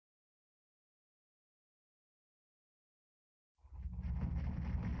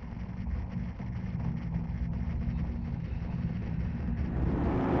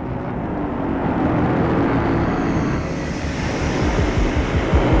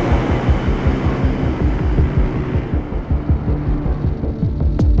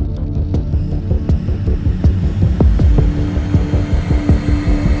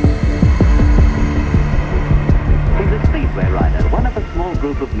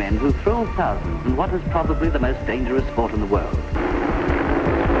men who thrill thousands in what is probably the most dangerous sport in the world.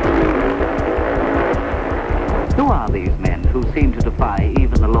 Who are these men who seem to defy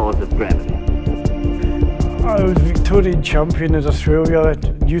even the laws of gravity? I was Victorian champion in Australia,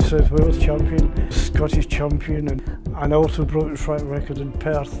 New South Wales champion, Scottish champion, and also broke the track record in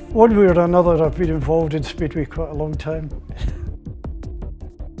Perth. One way or another, I've been involved in Speedway quite a long time.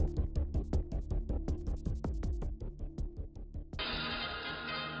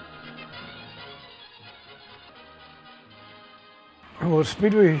 Well,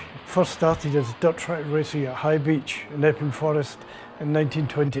 Speedway first started as dirt track racing at High Beach in Epping Forest in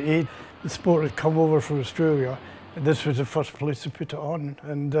 1928. The sport had come over from Australia, and this was the first place to put it on.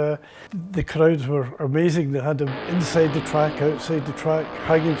 And the crowds were amazing. They had them inside the track, outside the track,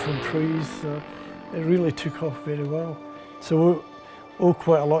 hanging from trees. It really took off very well. So we owe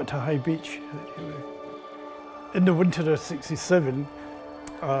quite a lot to High Beach. In the winter of '67,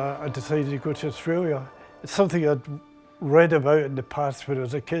 I decided to go to Australia. It's something I'd read about in the past when I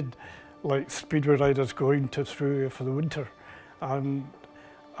was a kid, like speedway riders going to Australia for the winter. And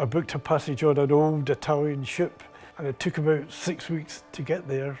I booked a passage on an old Italian ship, and it took about 6 weeks to get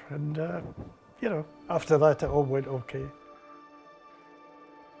there. And you know, after that it all went okay.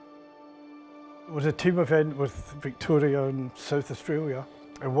 It was a team event with Victoria and South Australia,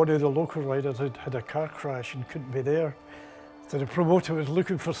 and one of the local riders had a car crash and couldn't be there. So the promoter was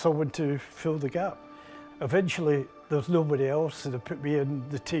looking for someone to fill the gap. Eventually, there was nobody else, so they put me in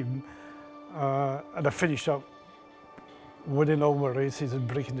the team, and I finished up winning all my races and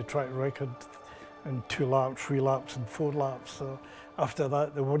breaking the track record in 2 laps, 3 laps and 4 laps. So after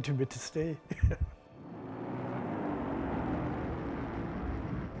that, they wanted me to stay.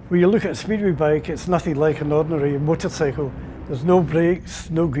 When you look at a speedway bike, it's nothing like an ordinary motorcycle. There's no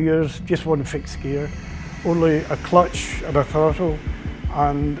brakes, no gears, just one fixed gear, only a clutch and a throttle,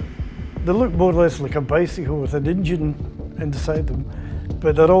 and they look more or less like a bicycle with an engine inside them,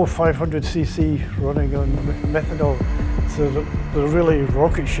 but they're all 500cc running on methanol, so they're really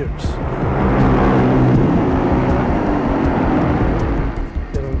rocket ships.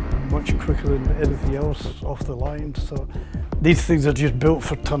 They're much quicker than anything else off the line, so these things are just built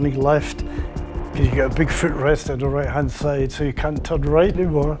for turning left, because you get a big footrest on the right hand side, so you can't turn right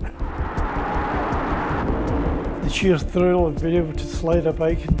anymore. The sheer thrill of being able to slide a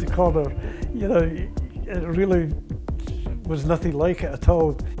bike into the corner, you know, it really was nothing like it at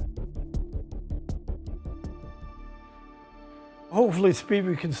all. Hopefully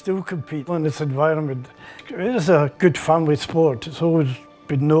Speedway can still compete in this environment. It is a good family sport. It's always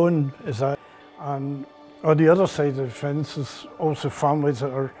been known as that. And on the other side of the fence, there's also families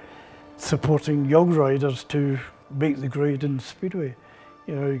that are supporting young riders to make the grade in Speedway.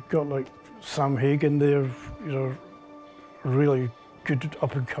 You know, you've got like Sam Hagan there, you know, really good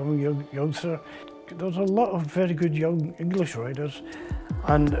up-and-coming youngster. There's a lot of very good young English riders,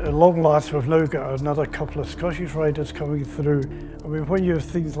 and at long last we've now got another couple of Scottish riders coming through. I mean, when you have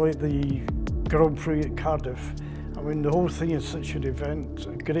things like the Grand Prix at Cardiff, I mean, the whole thing is such an event,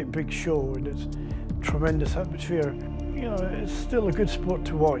 a great big show, and it's tremendous atmosphere. You know, it's still a good sport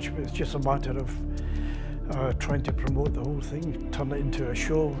to watch, but it's just a matter of trying to promote the whole thing, turn it into a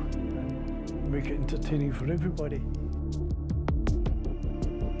show, and make it entertaining for everybody.